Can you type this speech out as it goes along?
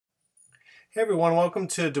Hey everyone, welcome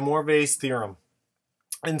to DeMoivre's theorem.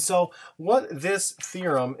 And so what this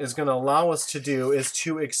theorem is going to allow us to do is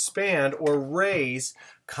to expand or raise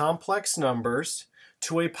complex numbers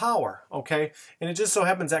to a power, okay? And it just so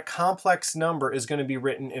happens that complex number is going to be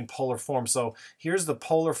written in polar form. So here's the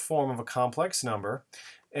polar form of a complex number,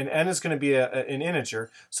 and n is going to be an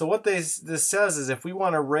integer. So what this says is if we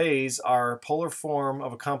want to raise our polar form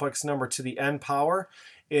of a complex number to the n power,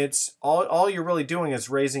 it's all you're really doing is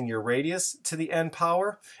raising your radius to the n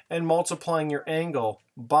power and multiplying your angle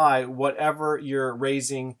by whatever you're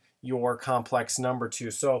raising your complex number to.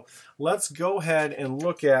 So let's go ahead and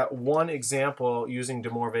look at one example using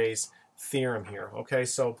DeMoivre's theorem here. Okay,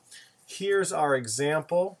 so here's our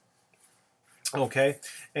example. Okay,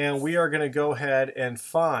 and we are going to go ahead and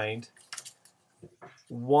find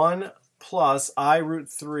 1 plus I root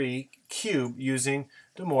 3 cubed using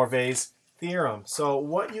DeMoivre's theorem. So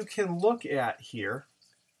what you can look at here,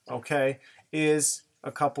 okay, is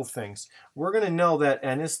a couple things. We're going to know that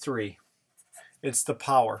n is 3. It's the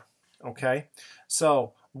power, okay?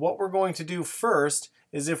 So what we're going to do first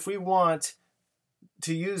is if we want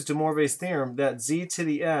to use DeMoivre's theorem, that z to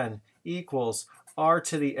the n equals r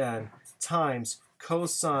to the n times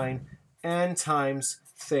cosine n times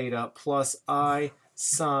theta plus I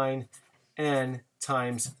sine n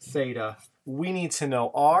times theta. We need to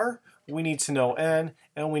know r, we need to know n,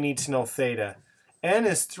 and we need to know theta. N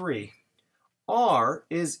is 3. R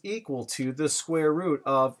is equal to the square root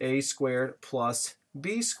of a squared plus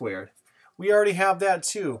b squared. We already have that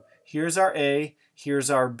too. Here's our a, here's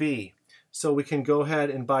our b. So we can go ahead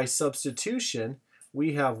and by substitution,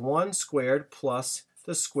 we have 1 squared plus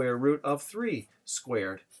the square root of 3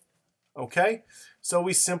 squared. Okay, so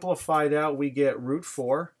we simplify that, we get root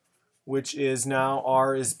 4, which is now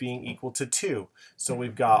r is being equal to 2. So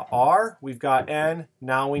we've got r, we've got n,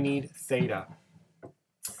 now we need theta.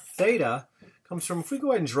 Theta comes from, if we go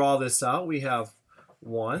ahead and draw this out, we have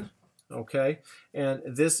 1, okay, and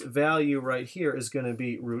this value right here is going to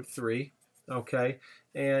be root 3, okay,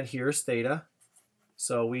 and here's theta.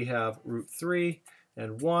 So we have root 3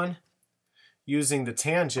 and 1. Using the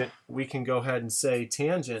tangent, we can go ahead and say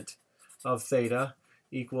tangent of theta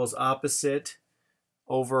equals opposite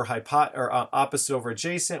over opposite over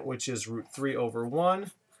adjacent, which is root 3 over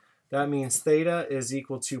 1. That means theta is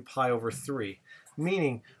equal to pi over 3.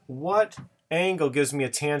 Meaning, what angle gives me a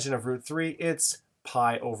tangent of root 3? It's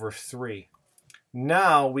pi over 3.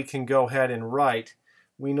 Now we can go ahead and write,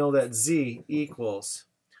 we know that z equals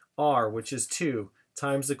r, which is 2,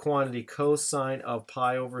 times the quantity cosine of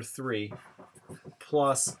pi over 3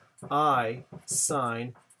 plus I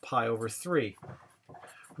sine pi over 3.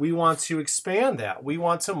 We want to expand that. We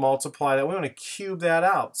want to multiply that. We want to cube that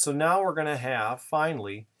out. So now we're going to have,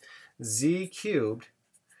 finally, z cubed,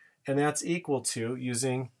 and that's equal to,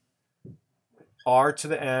 using r to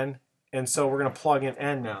the n, and so we're going to plug in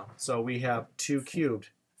n now. So we have 2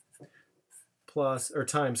 cubed plus, or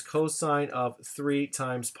times cosine of 3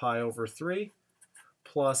 times pi over 3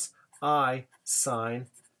 plus I sine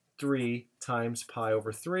 3 times pi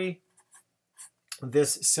over 3.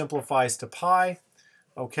 This simplifies to pi.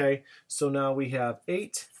 Okay, so now we have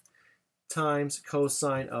 8 times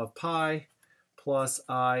cosine of pi plus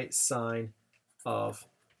I sine of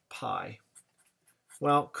pi.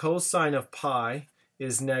 Well, cosine of pi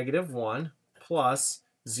is -1 plus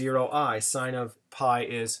 0i. Sine of pi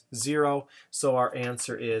is 0, so our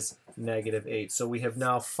answer is -8. So we have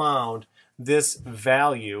now found this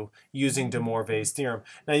value using DeMoivre's theorem.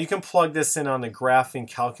 Now you can plug this in on the graphing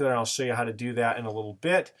calculator, and I'll show you how to do that in a little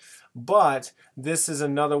bit. But this is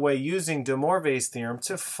another way using DeMoivre's theorem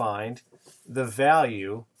to find the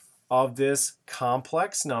value of this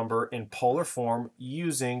complex number in polar form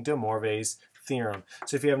using DeMoivre's theorem.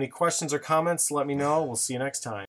 So if you have any questions or comments, let me know. We'll see you next time.